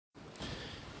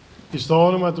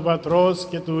Πιστώνουμε του Πατρός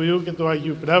και του Υιού και του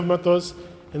Αγίου Πνεύματος,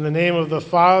 in the name of the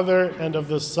Father and of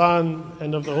the Son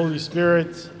and of the Holy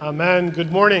Spirit. Amen.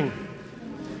 Good morning.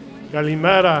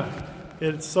 Kalimera.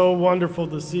 It's so wonderful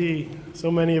to see so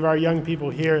many of our young people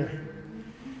here.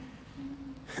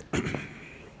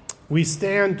 We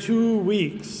stand 2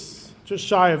 weeks, just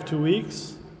shy of 2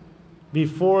 weeks,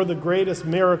 before the greatest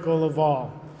miracle of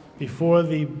all, before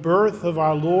the birth of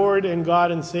our Lord and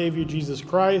God and Savior Jesus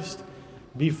Christ,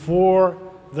 before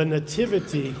the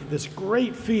Nativity, this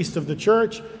great feast of the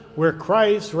church, where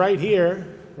Christ, right here,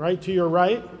 right to your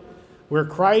right, where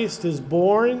Christ is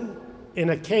born in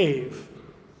a cave,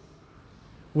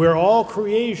 where all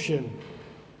creation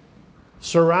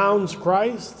surrounds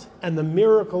Christ and the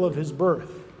miracle of his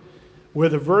birth, where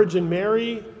the Virgin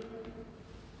Mary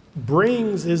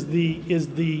is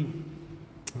the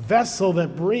vessel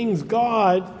that brings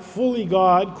God, fully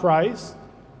God, Christ,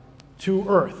 to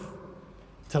earth,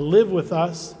 to live with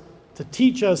us, to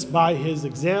teach us by his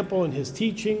example and his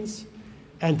teachings,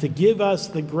 and to give us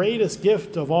the greatest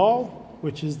gift of all,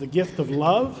 which is the gift of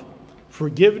love,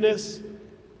 forgiveness,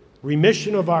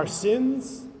 remission of our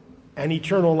sins, and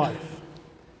eternal life.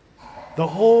 The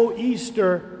whole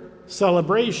Easter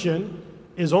celebration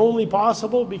is only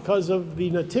possible because of the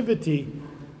nativity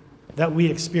that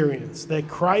we experience, that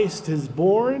Christ is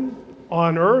born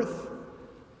on earth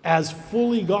as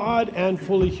fully God and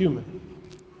fully human.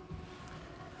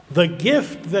 The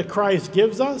gift that Christ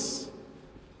gives us,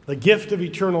 the gift of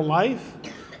eternal life,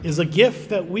 is a gift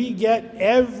that we get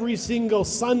every single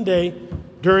Sunday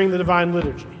during the Divine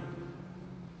Liturgy.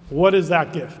 What is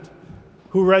that gift?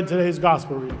 Who read today's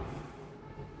Gospel reading?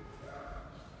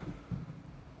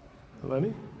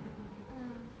 Lenny?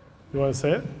 You want to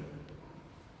say it?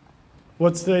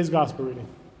 What's today's Gospel reading?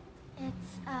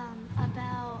 It's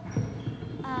about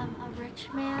a rich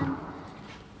man.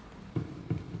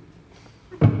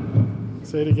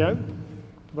 Say it again.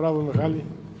 Bravo, Michali.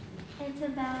 It's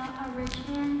about a rich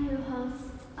man who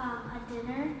hosts a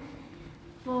dinner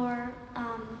for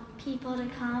people to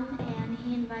come, and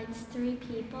he invites 3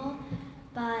 people,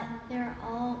 but they're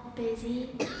all busy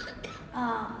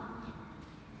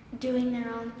doing their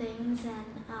own things, and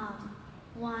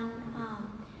one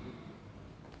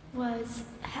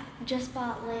just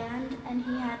bought land and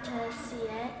he had to see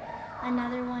it.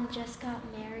 Another one just got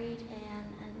married, and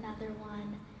another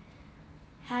one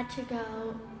had to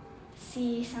go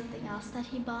see something else that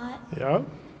he bought. Yeah.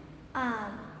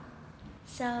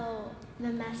 So the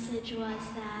message was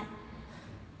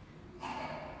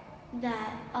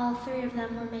that all 3 of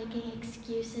them were making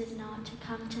excuses not to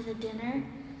come to the dinner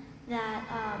that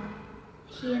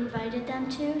he invited them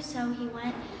to. So he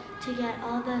went to get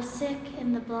all the sick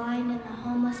and the blind and the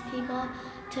homeless people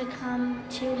to come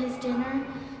to his dinner,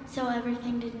 so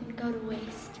everything didn't go to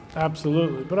waste.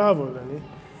 Absolutely. Bravo, Lenny.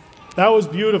 That was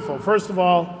beautiful. First of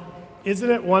all, isn't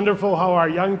it wonderful how our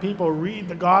young people read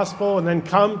the gospel and then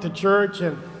come to church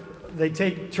and they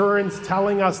take turns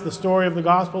telling us the story of the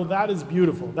gospel? That is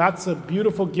beautiful. That's a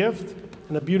beautiful gift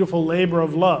and a beautiful labor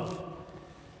of love.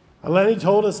 Lenny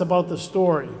told us about the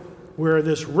story where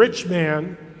this rich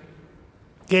man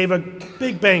gave a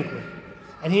big banquet,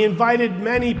 and he invited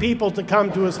many people to come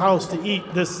to his house to eat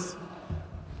this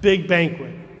big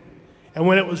banquet. And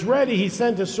when it was ready, he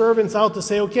sent his servants out to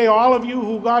say, okay, all of you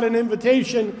who got an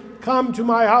invitation, come to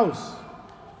my house.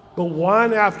 But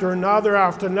one after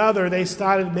another, they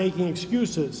started making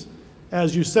excuses,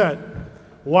 as you said.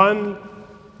 One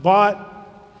bought,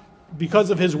 because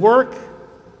of his work,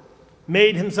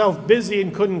 made himself busy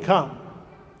and couldn't come.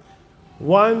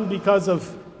 One, because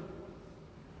of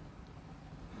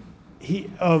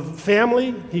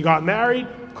family, he got married,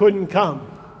 couldn't come.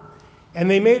 And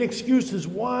they made excuses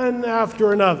one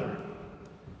after another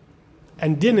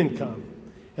and didn't come.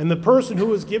 And the person who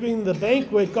was giving the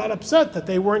banquet got upset that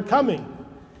they weren't coming.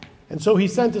 And so he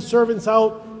sent his servants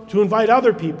out to invite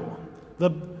other people,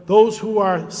 those who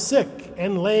are sick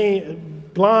and lame,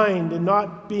 blind and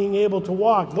not being able to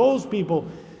walk, those people.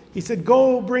 He said,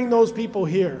 go bring those people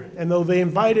here. And though they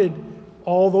invited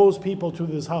all those people to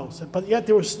his house, but yet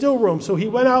there was still room. So he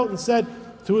went out and said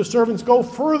to his servants, go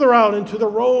further out into the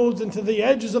roads and to the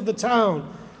edges of the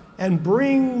town and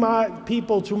bring my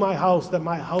people to my house, that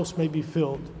my house may be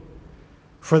filled.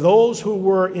 For those who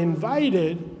were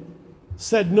invited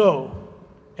said no,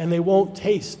 and they won't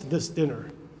taste this dinner.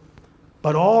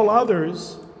 But all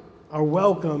others are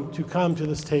welcome to come to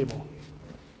this table.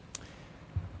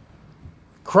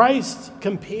 Christ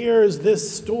compares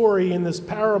this story in this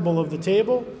parable of the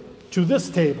table to this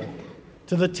table,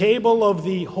 to the table of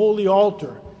the holy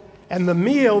altar, and the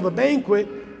meal, the banquet,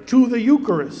 to the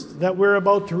Eucharist that we're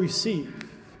about to receive.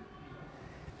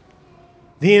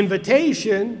 The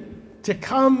invitation to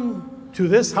come to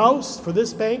this house for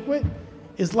this banquet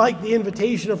is like the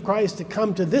invitation of Christ to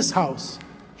come to this house,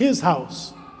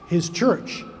 his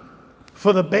church,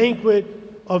 for the banquet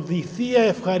of the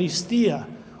Thea Eucharistia,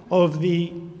 of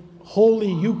the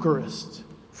Holy Eucharist,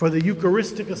 for the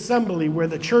Eucharistic assembly where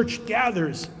the church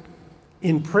gathers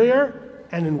in prayer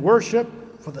and in worship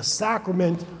for the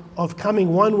sacrament of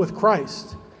coming one with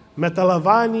Christ.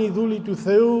 Metalavani dhulitu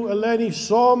theu eleni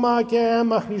soma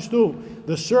keema Christou,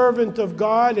 the servant of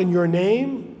God in your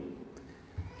name,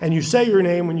 and you say your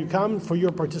name when you come for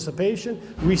your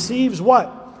participation, receives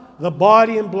what? The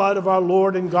body and blood of our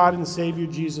Lord and God and Savior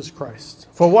Jesus Christ.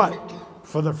 For what?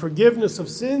 For the forgiveness of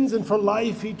sins and for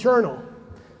life eternal.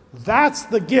 That's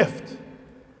the gift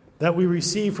that we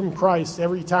receive from Christ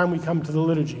every time we come to the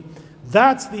liturgy.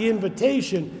 That's the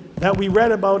invitation that we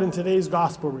read about in today's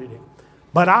gospel reading.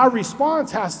 But our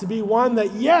response has to be one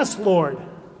that, yes, Lord,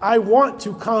 I want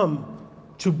to come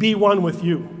to be one with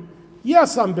you.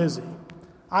 Yes, I'm busy.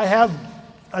 I have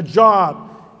a job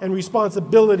and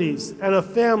responsibilities and a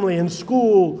family and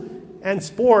school and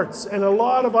sports and a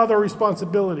lot of other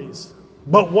responsibilities.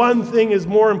 But one thing is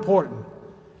more important,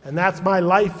 and that's my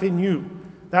life in you.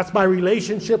 That's my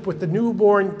relationship with the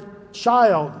newborn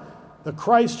child, the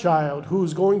Christ child,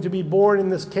 who's going to be born in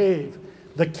this cave.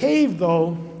 The cave,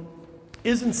 though,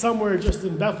 isn't somewhere just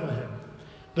in Bethlehem.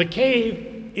 The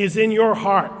cave is in your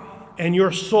heart and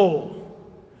your soul.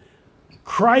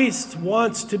 Christ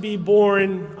wants to be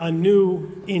born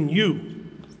anew in you,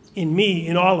 in me,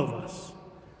 in all of us.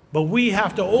 But we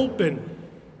have to open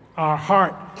our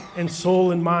heart and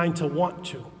soul and mind to want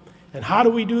to. And how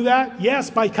do we do that? Yes,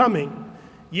 by coming.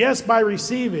 Yes, by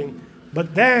receiving.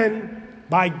 But then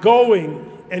by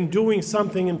going and doing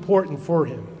something important for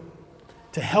him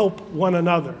to help one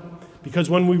another.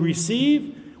 Because when we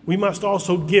receive, we must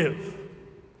also give.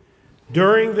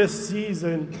 During this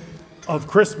season of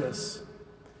Christmas,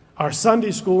 our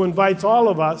Sunday school invites all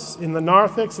of us in the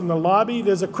narthex, in the lobby,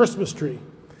 there's a Christmas tree.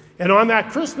 And on that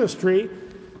Christmas tree,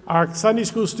 our Sunday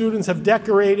school students have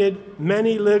decorated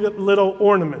many little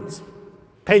ornaments,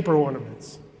 paper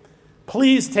ornaments.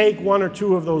 Please take one or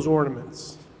two of those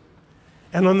ornaments.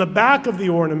 And on the back of the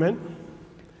ornament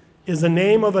is the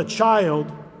name of a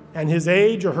child and his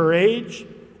age or her age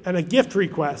and a gift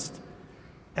request.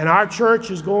 And our church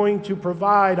is going to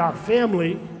provide, our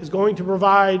family is going to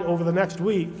provide over the next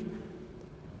week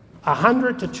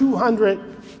 100 to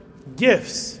 200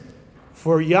 gifts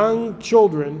for young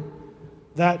children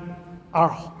that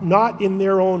are not in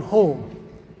their own home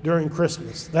during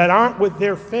Christmas, that aren't with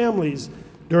their families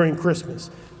during Christmas,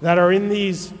 that are in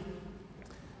these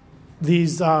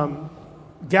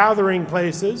gathering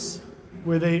places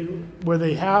where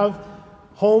they have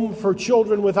home for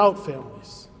children without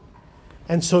families.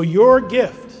 And so your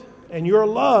gift and your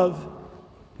love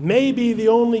may be the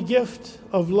only gift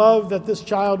of love that this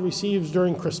child receives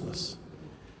during Christmas.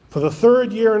 For the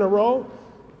third year in a row,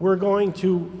 we're going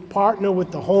to partner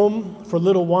with the Home for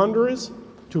Little Wanderers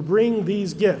to bring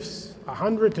these gifts,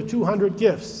 100 to 200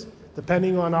 gifts,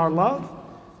 depending on our love,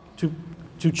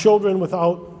 to children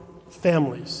without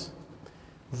families.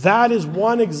 That is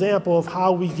one example of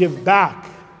how we give back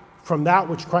from that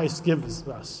which Christ gives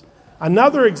us.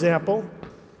 Another example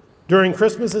during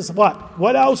Christmas is what?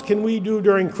 What else can we do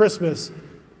during Christmas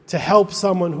to help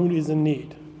someone who is in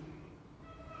need?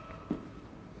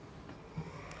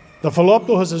 The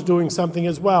Philoptochos is doing something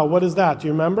as well. What is that? Do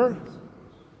you remember?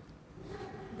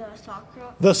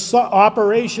 The sock drop.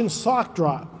 Operation Sock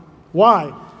Drop.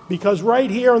 Why? Because right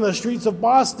here on the streets of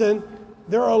Boston,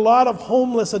 there are a lot of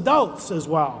homeless adults as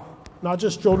well. Not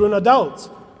just children, adults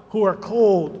who are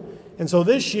cold. And so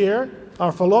this year,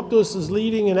 our Philoptochos is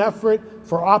leading an effort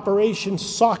for Operation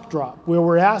Sock Drop, where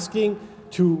we're asking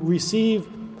to receive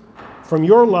from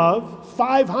your love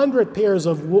 500 pairs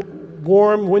of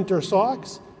warm winter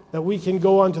socks that we can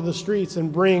go onto the streets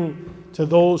and bring to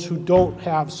those who don't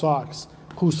have socks,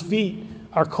 whose feet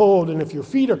are cold. And if your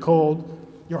feet are cold,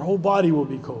 your whole body will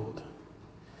be cold.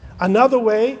 Another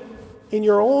way in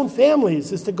your own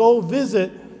families is to go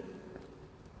visit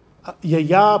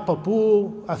Yaya,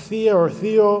 Papu, a Thea or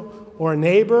Theo, or a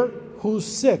neighbor who's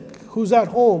sick, who's at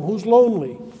home, who's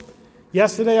lonely.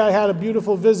 Yesterday I had a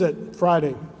beautiful visit,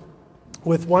 Friday,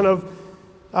 with one of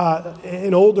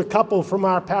an older couple from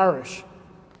our parish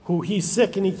who he's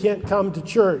sick and he can't come to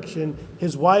church, and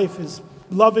his wife is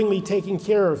lovingly taking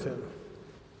care of him.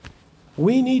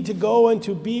 We need to go and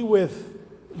to be with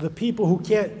the people who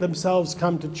can't themselves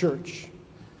come to church.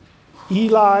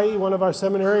 Eli, one of our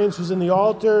seminarians who's in the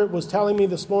altar, was telling me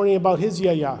this morning about his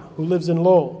yaya, who lives in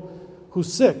Lowell,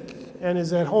 who's sick and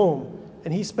is at home.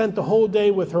 And he spent the whole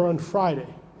day with her on Friday.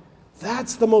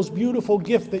 That's the most beautiful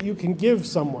gift that you can give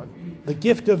someone, the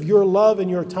gift of your love and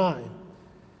your time.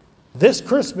 This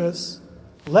Christmas,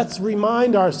 let's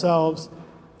remind ourselves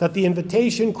that the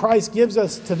invitation Christ gives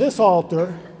us to this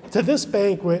altar, to this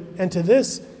banquet, and to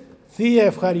this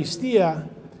Thea Eucharistia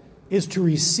is to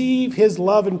receive his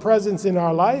love and presence in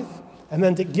our life and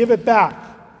then to give it back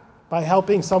by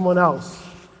helping someone else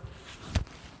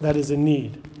that is in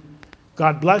need.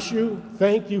 God bless you.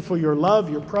 Thank you for your love,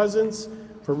 your presence,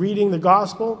 for reading the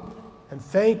gospel, and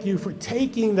thank you for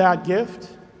taking that gift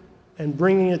and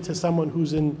bringing it to someone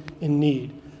who's in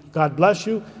need. God bless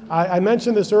you. I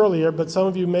mentioned this earlier, but some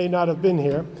of you may not have been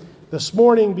here. This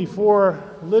morning before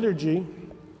liturgy,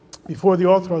 before the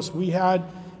Orthros, we had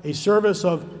a service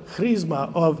of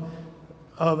charisma,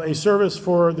 of a service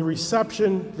for the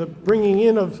reception, the bringing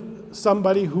in of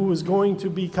somebody who is going to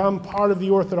become part of the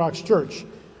Orthodox Church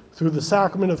through the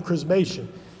sacrament of chrismation.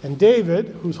 And David,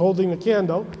 who's holding the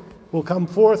candle, will come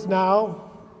forth now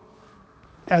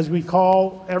as we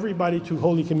call everybody to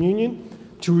Holy Communion,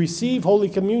 to receive Holy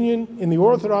Communion in the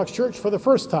Orthodox Church for the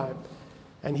first time.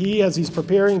 And he, as he's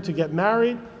preparing to get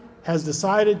married, has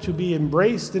decided to be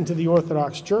embraced into the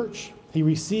Orthodox Church. He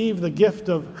received the gift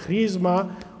of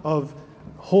charisma, of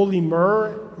holy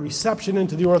myrrh, reception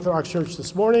into the Orthodox Church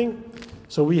this morning.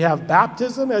 So we have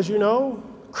baptism, as you know,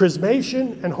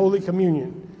 chrismation, and Holy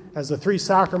Communion as the three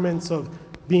sacraments of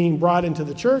being brought into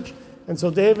the church. And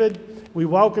so, David, we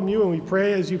welcome you and we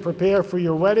pray as you prepare for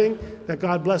your wedding that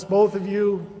God bless both of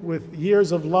you with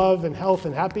years of love and health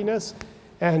and happiness.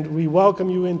 And we welcome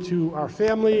you into our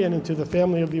family and into the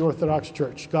family of the Orthodox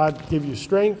Church. God give you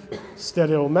strength,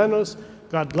 stereomenos.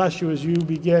 God bless you as you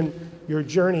begin your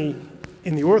journey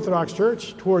in the Orthodox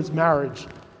Church towards marriage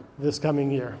this coming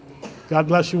year. God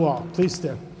bless you all. Please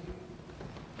stand.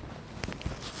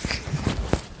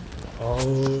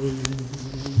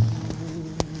 Oh.